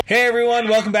Hey everyone,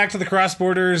 welcome back to the Cross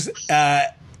Borders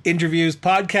Interviews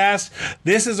podcast.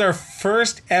 This is our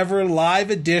first ever live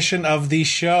edition of the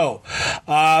show.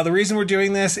 The reason we're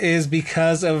doing this is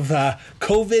because of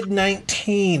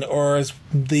COVID-19, or as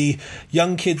the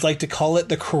young kids like to call it,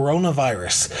 the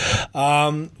coronavirus.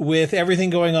 With everything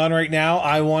going on right now,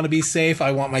 I want to be safe.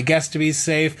 I want my guests to be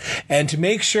safe. And to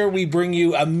make sure we bring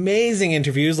you amazing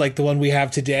interviews like the one we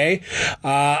have today,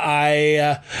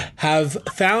 I have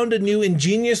found a new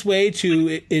ingenious way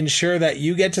to ensure that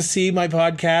you get to see my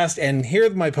podcast and hear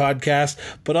my podcast,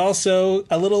 but also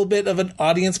a little bit of an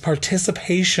audience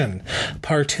participation.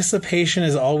 Participation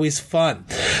is always fun.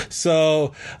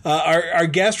 So our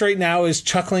guest right now is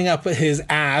chuckling up his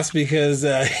ass because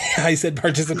I said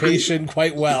participation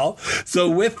quite well. So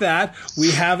with that,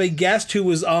 we have a guest who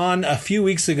was on a few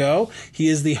weeks ago. He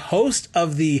is the host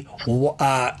of the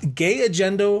Gay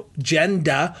Agenda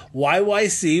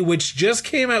YYC, which just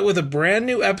came out with a brand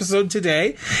new episode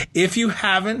today. If you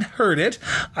haven't heard it,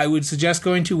 I would suggest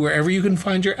going to wherever you can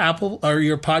find your Apple or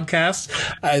your podcast,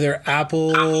 either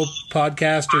Apple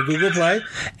Podcast or Google Play,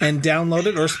 and download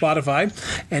it, or Spotify,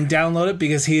 and download it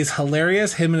because he is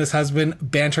hilarious. Him and his husband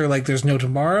banter like there's no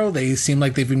tomorrow. They seem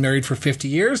like they've been married for 50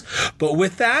 years. But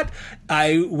with that,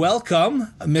 I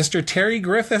welcome Mr. Terry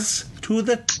Griffiths to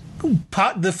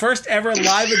the first ever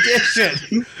live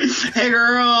edition. Hey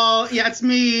girl, yeah, it's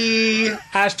me.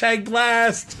 Hashtag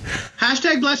blessed.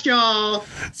 Hashtag blessed, y'all.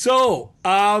 So,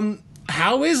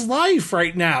 how is life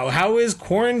right now? How is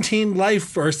quarantine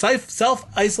life, or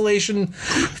self-isolation,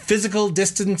 physical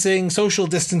distancing, social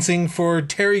distancing for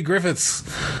Terry Griffiths?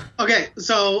 Okay,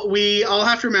 so we all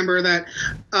have to remember that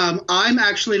I'm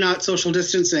actually not social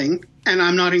distancing and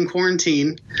I'm not in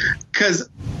quarantine because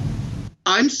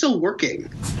I'm still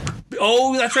working.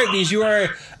 Oh, that's right, because you are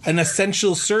an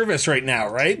essential service right now,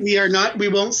 right? We are not. We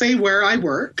won't say where I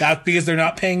work. That's because they're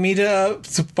not paying me to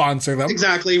sponsor them.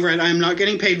 Exactly right. I'm not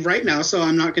getting paid right now, so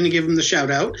I'm not going to give them the shout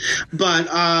out. But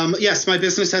yes, my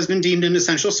business has been deemed an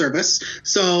essential service,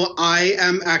 so I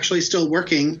am actually still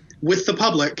working with the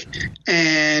public,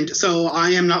 and so I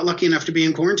am not lucky enough to be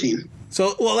in quarantine.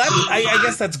 So, well, I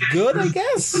guess that's good, I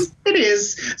guess. It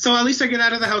is. So at least I get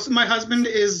out of the house. My husband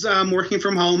is working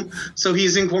from home, so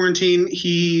he's in quarantine.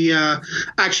 He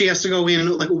actually has to go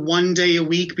in like one day a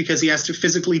week because he has to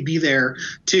physically be there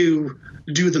to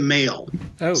do the mail.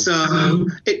 Oh. So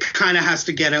it kind of has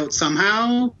to get out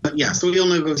somehow. But yeah, so he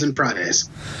only goes in Fridays.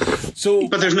 So,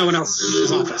 but there's no one else in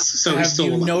his office. So have he's still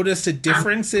you alone. Noticed a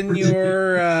difference in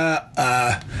your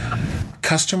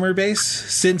customer base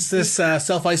since this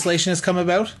self-isolation has come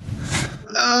about?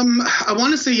 I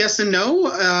want to say yes and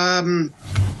no.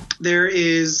 There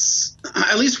is,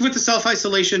 at least with the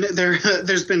self-isolation,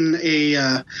 there's been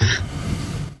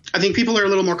I think people are a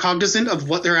little more cognizant of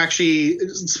what they're actually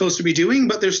supposed to be doing,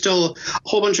 but there's still a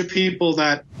whole bunch of people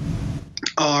that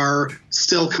are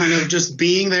still kind of just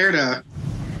being there to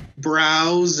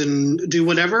browse and do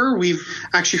whatever. We've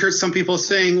actually heard some people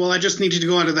saying, well, I just needed to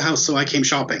go out of the house, so I came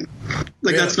shopping.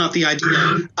 Like, that's not the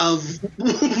idea of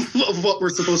what we're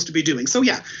supposed to be doing. So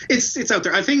yeah, it's out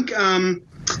there. I think,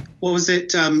 what was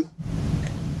it?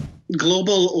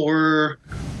 Global or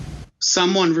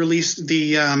someone released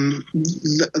that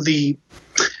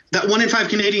 1 in 5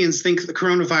 Canadians think the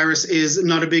coronavirus is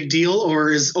not a big deal or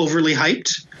is overly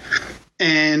hyped.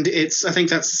 And I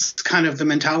think that's kind of the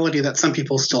mentality that some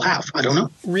people still have. I don't know.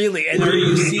 Really? And are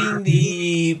you seeing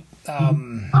the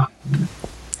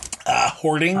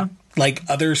hoarding like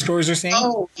other stores are saying?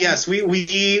 Oh, yes. We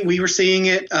were seeing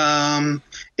it.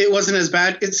 It wasn't as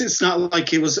bad. It's not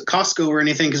like it was Costco or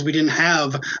anything because we didn't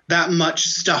have that much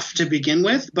stuff to begin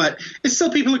with. But it's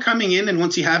still, people are coming in, and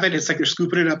once you have it, it's like you're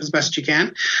scooping it up as best you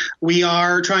can. We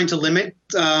are trying to limit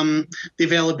the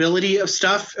availability of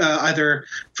stuff, either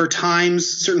for times.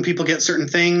 Certain people get certain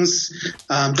things.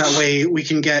 That way we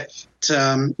can get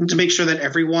to make sure that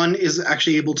everyone is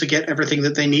actually able to get everything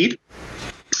that they need.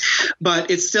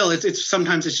 But it's still, it's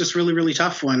sometimes it's just really, really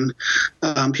tough when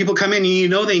people come in and you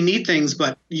know they need things,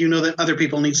 but you know that other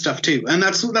people need stuff too. And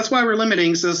that's why we're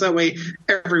limiting, so that way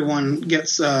everyone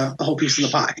gets a whole piece of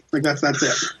the pie. Like that's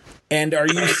it. And are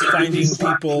you finding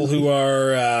people who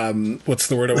are, what's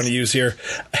the word I want to use here,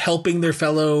 helping their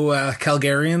fellow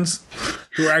Calgarians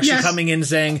who are actually coming in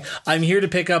saying, I'm here to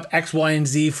pick up X, Y, and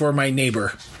Z for my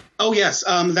neighbor? Oh, yes.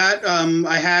 I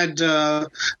had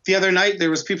the other night,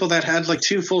 there was people that had like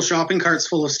 2 full shopping carts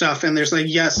full of stuff. And there's like,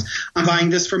 yes, I'm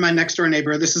buying this for my next door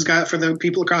neighbor. This is got for the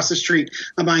people across the street.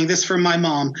 I'm buying this for my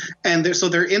mom. And so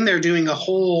they're in there doing a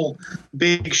whole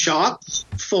big shop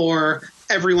for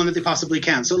everyone that they possibly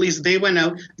can. So at least they went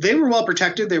out. They were well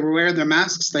protected. They were wearing their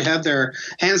masks. They had their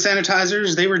hand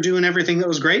sanitizers. They were doing everything that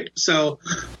was great. So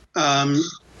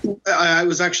I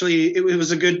was actually it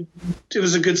was a good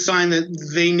sign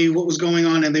that they knew what was going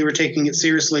on and they were taking it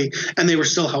seriously, and they were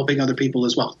still helping other people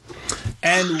as well.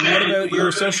 And what about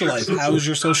your social life? How is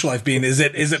your social life being? Is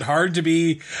it hard to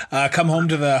be come home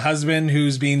to the husband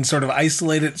who's been sort of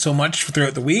isolated so much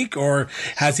throughout the week, or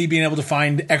has he been able to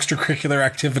find extracurricular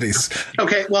activities?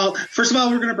 Okay, well, first of all,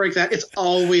 we're going to break that. It's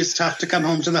always tough to come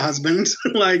home to the husband.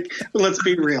 Like, let's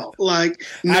be real. Like,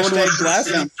 no one wants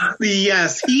blessed.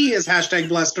 Yes, he is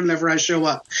 #blessed whenever I show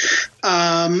up.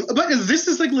 But this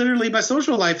is like literally my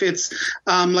social life. It's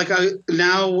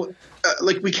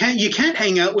you can't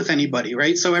hang out with anybody,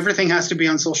 right? So everything has to be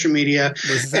on social media.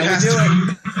 This is how we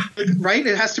do it. Right?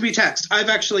 It has to be text. I've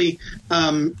actually,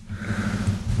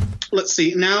 let's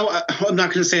see. Now, I'm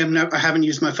not going to say I haven't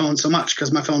used my phone so much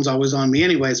because my phone's always on me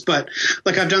anyways. But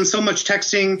like I've done so much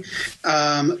texting,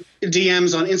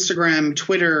 DMs on Instagram,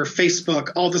 Twitter,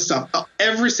 Facebook, all this stuff.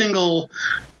 Every single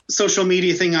social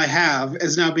media thing I have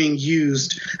is now being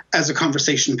used as a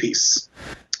conversation piece.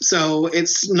 So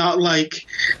it's not like,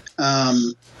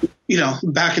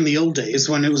 back in the old days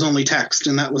when it was only text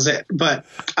and that was it. But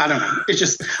I don't know. It's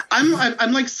just I'm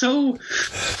like so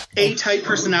A-type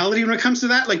personality when it comes to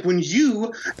that. Like when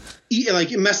you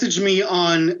message me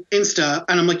on Insta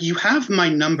and I'm like, you have my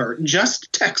number,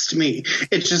 just text me.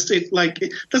 It's just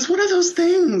that's one of those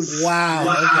things. Wow.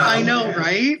 Okay. I know,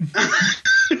 right?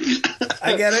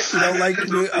 I get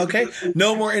it. Okay.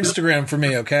 No more Instagram for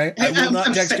me, okay? I will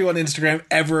not text you on Instagram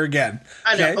ever again.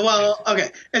 Okay? I know. Well,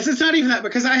 okay. It's not even that,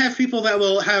 because I have people that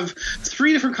will have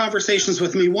 3 different conversations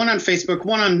with me, one on Facebook,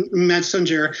 one on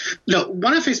Messenger. No,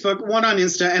 one on Facebook, one on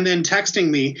Insta, and then texting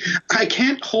me. I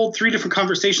can't hold 3 different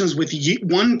conversations with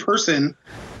one person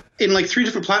in like 3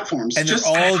 different platforms. And they're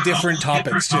all different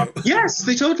topics too. Yes,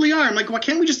 they totally are. I'm like, why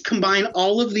can't we just combine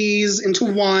all of these into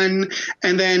one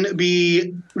and then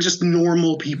be just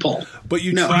normal people? But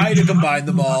you try to combine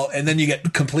them all and then you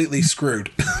get completely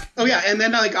screwed. Oh yeah, and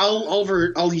then like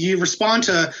you respond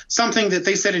to something that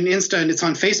they said in Insta and it's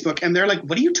on Facebook and they're like,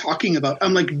 what are you talking about?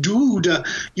 I'm like, dude,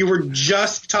 you were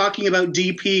just talking about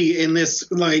DP in this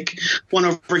like one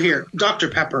over here. Dr.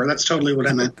 Pepper, that's totally what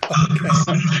I meant.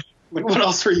 Okay. What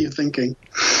else were you thinking?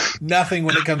 Nothing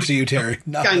when it comes to you, Terry.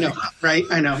 Nothing. I know, right?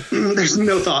 I know. There's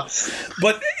no thoughts.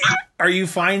 But are you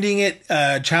finding it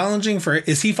challenging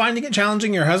is he finding it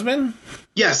challenging, your husband?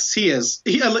 Yes, he is.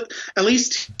 At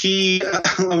least he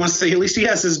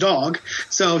has his dog.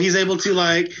 So he's able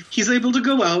to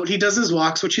go out. He does his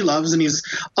walks, which he loves, and he's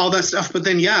all that stuff. But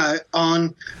then, yeah,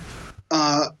 on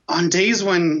days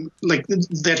when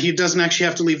that he doesn't actually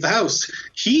have to leave the house,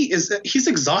 he's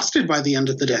exhausted by the end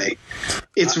of the day.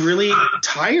 It's really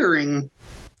tiring.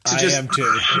 I am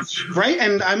too. Right.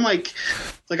 And I'm like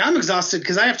I'm exhausted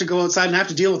because I have to go outside and I have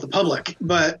to deal with the public.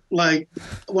 But like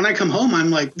when I come home, I'm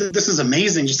like, this is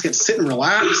amazing. Just get to sit and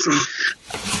relax.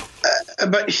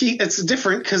 And, but it's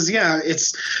different because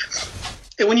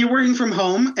when you're working from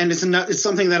home and it's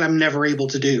something that I'm never able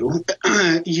to do,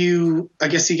 I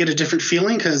guess you get a different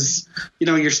feeling because,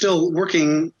 you're still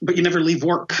working, but you never leave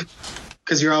work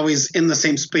because you're always in the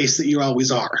same space that you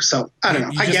always are. So I don't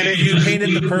know. I get it. You painted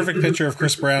the perfect picture of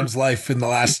Chris Brown's life in the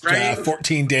last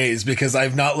 14 days because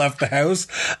I've not left the house.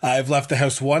 I've left the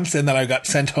house once and then I got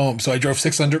sent home. So I drove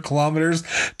 600 kilometers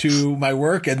to my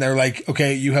work and they're like,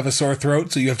 okay, you have a sore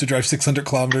throat, so you have to drive 600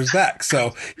 kilometers back.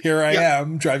 So here I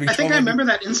am driving. I think I remember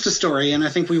that Insta story and I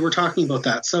think we were talking about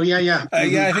that. So yeah. Yeah,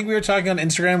 I think we were talking on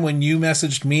Instagram when you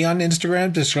messaged me on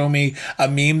Instagram to show me a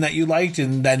meme that you liked,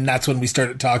 and then that's when we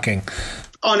started talking.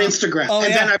 On Instagram.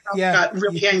 Then I probably got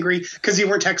really angry because you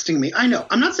weren't texting me. I know.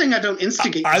 I'm not saying I don't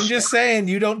instigate. I'm just saying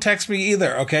you don't text me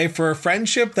either, okay? For a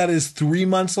friendship that is 3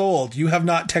 months old, you have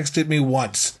not texted me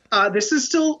once. This is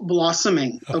still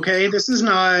blossoming, okay? This is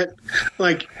not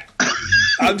like...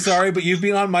 I'm sorry, but you've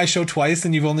been on my show twice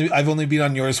and I've only been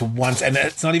on yours once, and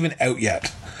it's not even out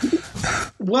yet.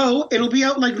 Well, it'll be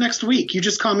out like next week. You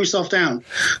just calm yourself down.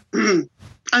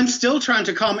 I'm still trying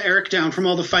to calm Eric down from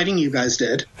all the fighting you guys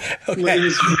did. Okay. It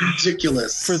was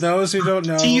ridiculous. For those who don't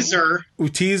know,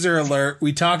 teaser alert,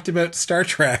 we talked about Star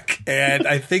Trek, and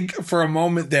I think for a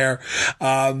moment there,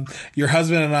 your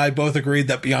husband and I both agreed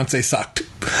that Beyonce sucked.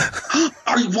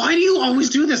 Why do you always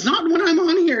do this? Not when I'm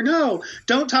on here. No,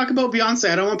 don't talk about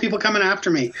Beyonce. I don't want people coming after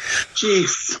me.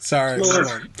 Jeez. Sorry.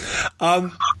 Lord.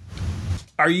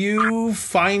 Are you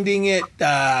finding it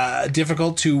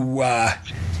difficult to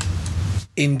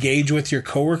engage with your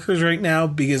coworkers right now?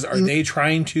 Because are they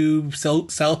trying to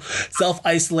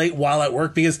self-isolate while at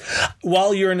work? Because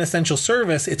while you're an essential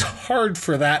service, it's hard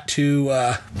for that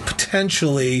to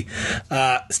potentially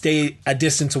stay a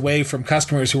distance away from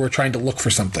customers who are trying to look for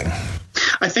something.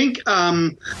 I think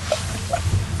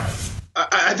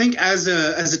as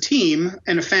a team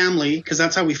and a family, because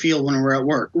that's how we feel when we're at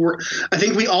work. I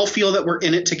think we all feel that we're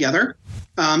in it together.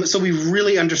 So we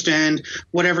really understand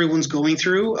what everyone's going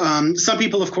through. Some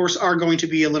people, of course, are going to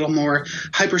be a little more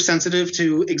hypersensitive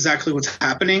to exactly what's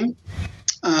happening.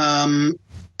 And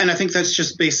I think that's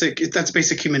just basic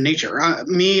human nature.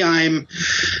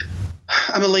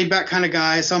 I'm a laid back kind of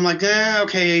guy, so I'm like,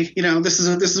 okay, this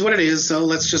is what it is, so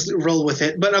let's just roll with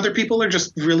it. But other people are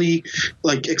just really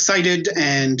like excited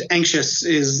and anxious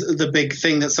is the big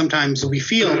thing that sometimes we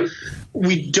feel.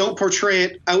 We don't portray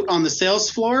it out on the sales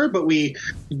floor, but we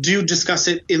do discuss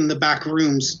it in the back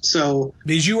rooms. So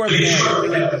because you are the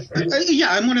manager.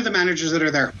 Yeah, I'm one of the managers that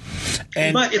are there.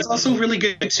 But it's also really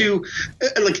good to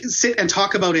sit and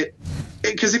talk about it,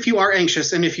 because if you are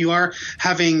anxious and if you are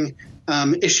having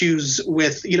issues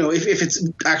with, if it's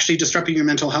actually disrupting your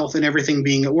mental health and everything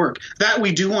being at work, that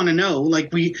we do want to know.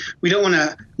 Like we don't want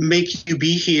to make you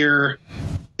be here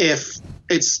if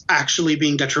it's actually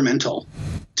being detrimental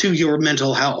to your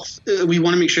mental health. We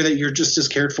want to make sure that you're just as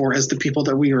cared for as the people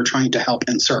that we are trying to help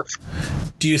and serve.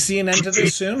 Do you see an end to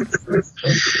this soon?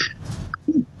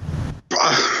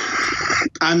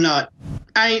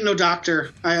 I ain't no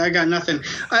doctor. I got nothing.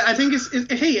 I think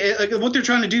what they're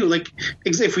trying to do,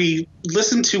 if we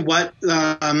listen to what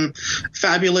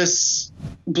fabulous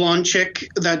blonde chick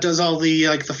that does all the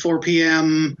the 4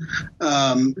 p.m.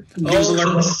 news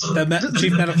alerts, the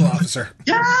chief medical officer.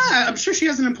 Yeah, I'm sure she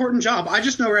has an important job. I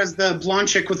just know her as the blonde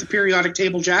chick with the periodic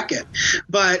table jacket.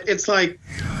 But it's like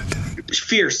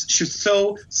fierce. She's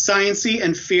so sciencey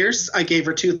and fierce. I gave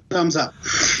her 2 thumbs up.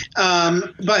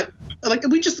 But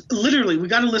we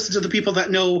got to listen to the people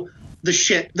that know the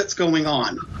shit that's going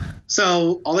on.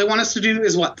 So all they want us to do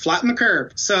is flatten the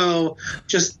curve. So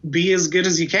just be as good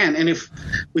as you can. And if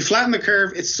we flatten the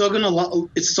curve, it's still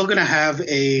gonna have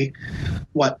they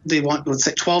want, let's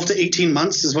say 12 to 18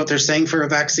 months is what they're saying for a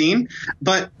vaccine.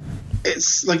 But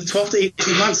it's 12 to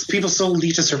 18 months. People still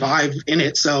need to survive in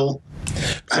it. So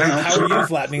I don't know. How are you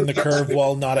flattening the curve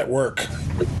while not at work?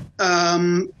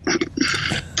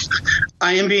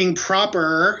 I am being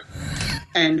proper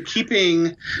and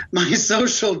keeping my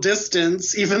social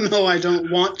distance, even though I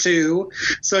don't want to.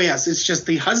 So yes, it's just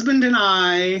the husband and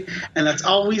I, and that's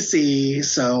all we see.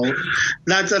 So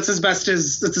that's as best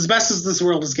as this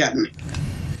world is getting.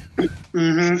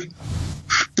 Mm-hmm.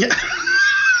 Yeah.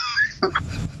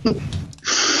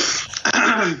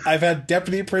 I've had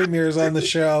deputy premiers on the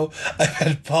show. I've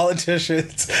had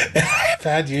politicians, and I've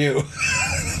had you.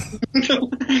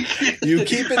 You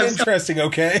keep it interesting,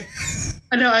 okay?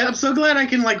 I know. I'm so glad I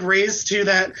can raise to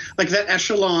that that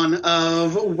echelon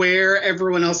of where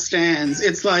everyone else stands.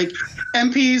 It's like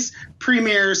MPs,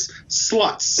 premiers,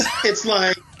 sluts. It's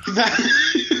like that.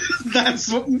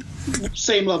 That's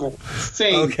same level.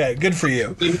 Same. Okay, good for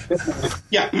you.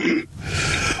 Yeah.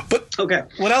 But okay,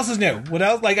 what else is new? What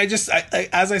else?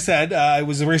 As I said, I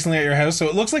was recently at your house, so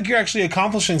it looks like you're actually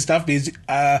accomplishing stuff. Because,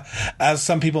 as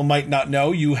some people might not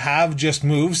know, you have just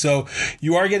moved, so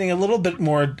you are getting a little bit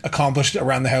more accomplished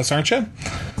around the house, aren't you?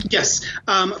 Yes.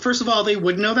 First of all, they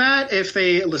would know that if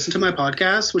they listen to my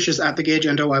podcast, which is at the Gay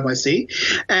Agenda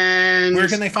YYC. And where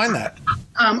can they find that?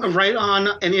 Right on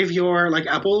any of your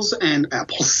apples and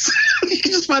apples. You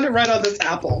can just find it right on this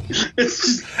apple.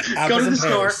 It's just go to the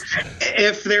store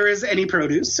if there is any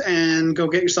produce and go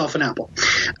get yourself an apple.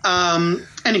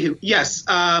 Anywho, yes,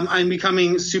 I'm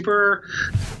becoming super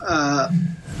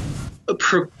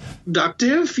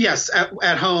productive. Yes,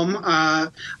 at home.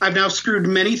 I've now screwed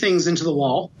many things into the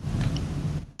wall,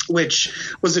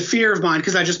 which was a fear of mine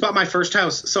because I just bought my first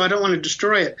house, so I don't want to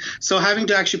destroy it. So having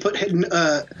to actually put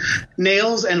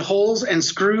nails and holes and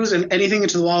screws and anything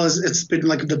into the wall it's been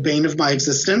the bane of my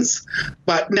existence.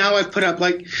 But now I've put up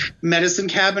medicine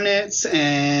cabinets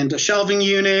and a shelving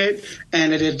unit,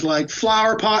 and I did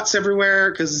flower pots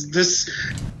everywhere because this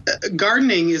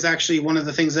gardening is actually one of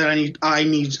the things that I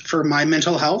need for my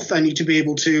mental health. I need to be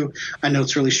able to, I know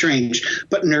it's really strange,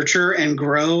 but nurture and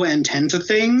grow and tend to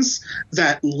things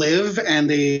that live, and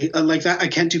they like that. I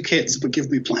can't do kids, but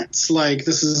give me plants.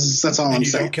 That's all I'm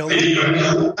saying. Don't kill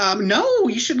them? No,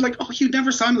 you should you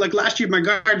never saw me last year in my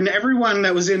garden. Everyone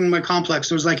that was in my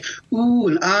complex was ooh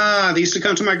and ah. They used to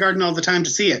come to my garden all the time to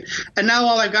see it, and now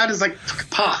all I've got is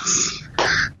pots.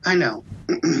 I know.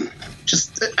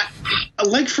 Just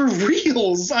for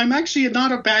reals, I'm actually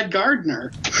not a bad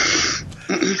gardener.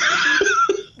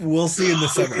 We'll see in the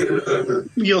summer.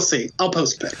 You'll see. I'll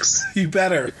post pics. You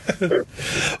better.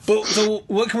 But so,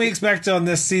 what can we expect on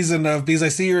this season of? Because I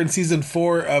see you're in season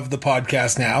 4 of the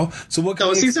podcast now. So what?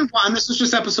 Season 1. This was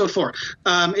just episode 4.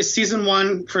 It's season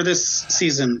 1 for this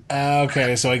season.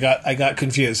 Okay, so I got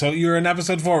confused. So you're in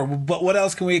episode 4. But what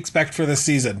else can we expect for this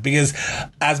season? Because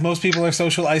as most people are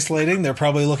social isolating, they're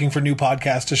probably looking for new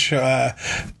podcasts to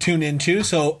tune into.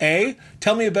 So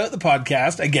tell me about the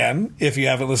podcast again, if you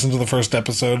haven't listened to the first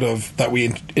episode of that we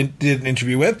did an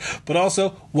interview with, but also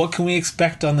what can we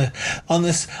expect on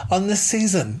this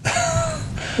season?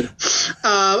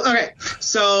 Okay,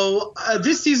 so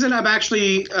this season I'm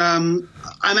actually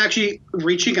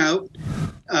reaching out,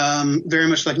 very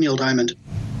much like Neil Diamond,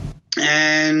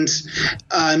 and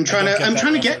I'm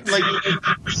trying to get like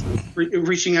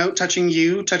reaching out, touching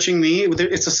you, touching me.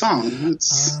 It's a song.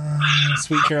 It's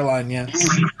Sweet Caroline, yes.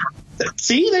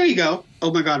 See, there you go.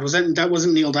 Oh my God, that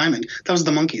wasn't Neil Diamond? That was the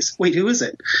Monkees. Wait, who is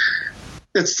it?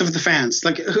 It's the fans.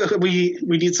 Like we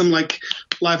need some like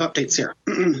live updates here.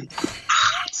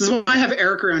 This is why I have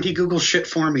Eric around. He Googles shit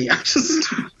for me.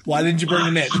 Why didn't you bring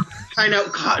him in? I know.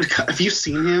 God, have you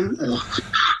seen him?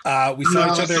 We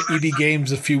saw each other at EB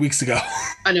Games a few weeks ago.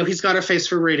 I know. He's got a face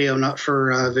for radio, not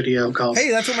for video calls. Hey,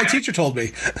 that's what my teacher told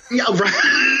me. Yeah, right.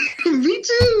 Me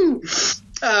too.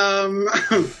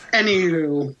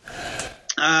 Anywho.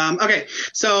 Okay,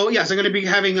 so yes, I'm going to be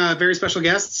having very special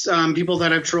guests, people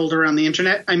that I've trolled around the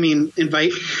internet. I mean,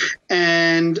 invite,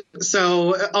 and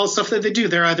so all stuff that they do,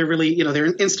 they're either really,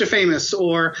 they're Insta famous,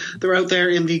 or they're out there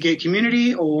in the gay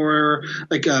community, or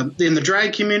like in the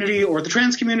drag community, or the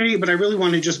trans community. But I really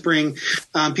want to just bring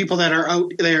people that are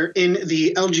out there in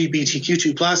the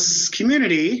LGBTQ2 plus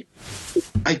community.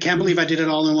 I can't believe I did it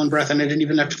all in one breath, and I didn't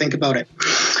even have to think about it.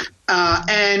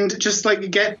 And just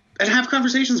like get and have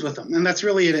conversations with them, and that's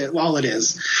really all it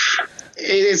is.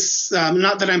 It's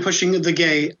not that I'm pushing the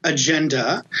gay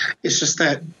agenda. It's just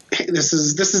that this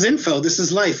is info, this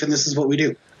is life, and this is what we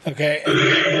do.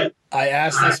 Okay, I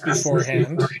asked this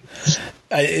beforehand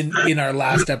in our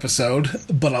last episode,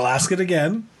 but I'll ask it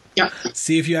again. Yeah.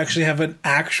 See if you actually have an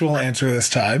actual answer this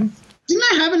time. Didn't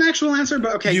I have an actual answer?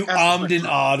 But okay. You ummed and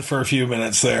awed for a few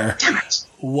minutes there. Damn it.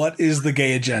 What is the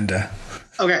gay agenda?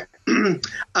 Okay.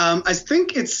 I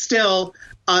think it's still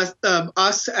us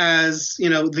as,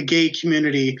 the gay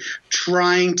community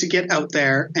trying to get out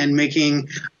there and making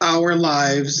our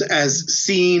lives as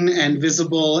seen and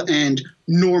visible and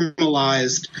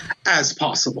normalized as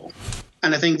possible.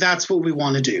 And I think that's what we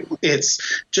want to do.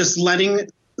 It's just letting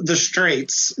the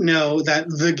straights know that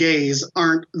the gays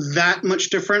aren't that much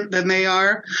different than they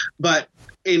are, but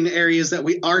in areas that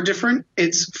we are different,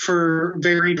 it's for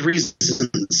varied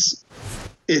reasons.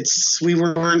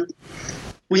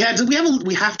 We have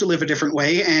to live a different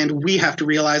way, and we have to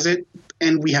realize it,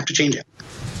 and we have to change it.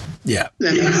 Yeah.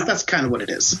 And that's kind of what it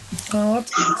is. Oh,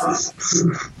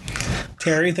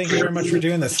 Terry, thank you very much for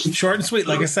doing this. Short and sweet,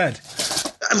 like I said.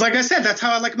 Like I said, that's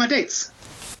how I like my dates.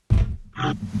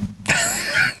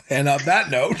 And on that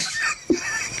note,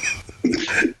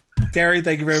 Terry,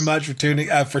 thank you very much for tuning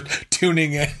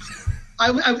in.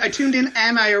 I tuned in,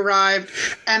 and I arrived,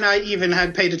 and I even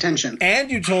had paid attention. And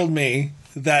you told me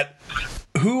that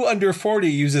who under 40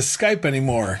 uses Skype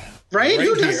anymore? Right?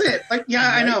 Who does it? Like, yeah,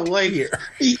 Right I know. Like,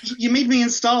 you made me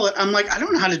install it. I'm like, I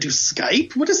don't know how to do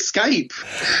Skype. What is Skype?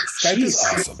 Skype is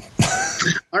awesome.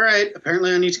 All right.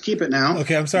 Apparently, I need to keep it now.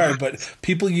 Okay, I'm sorry, but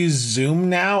people use Zoom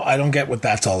now. I don't get what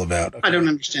that's all about. Okay? I don't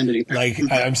understand it either. Like,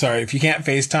 I'm sorry, if you can't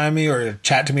FaceTime me or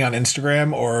chat to me on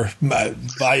Instagram or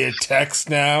via text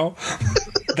now,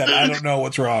 then I don't know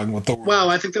what's wrong with the world. Wow,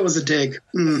 I think that was a dig.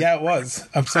 Yeah, it was.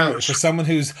 I'm sorry. Ouch. For someone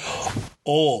who's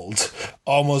old,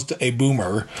 almost a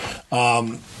boomer,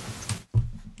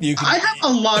 you can... I have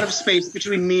a lot of space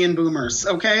between me and boomers,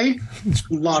 okay?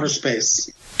 A lot of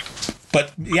space.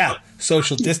 But, yeah,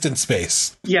 social distance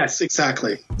space. Yes,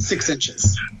 exactly. 6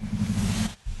 inches.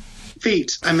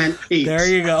 Feet. I meant feet. There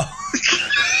you go.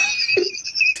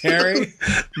 Terry,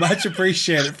 much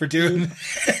appreciated for doing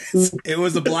this. It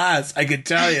was a blast. I can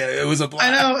tell you, it was a blast.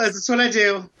 I know. That's what I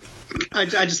do. I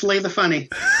just lay the funny.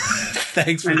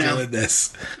 Thanks for doing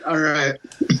this. All right.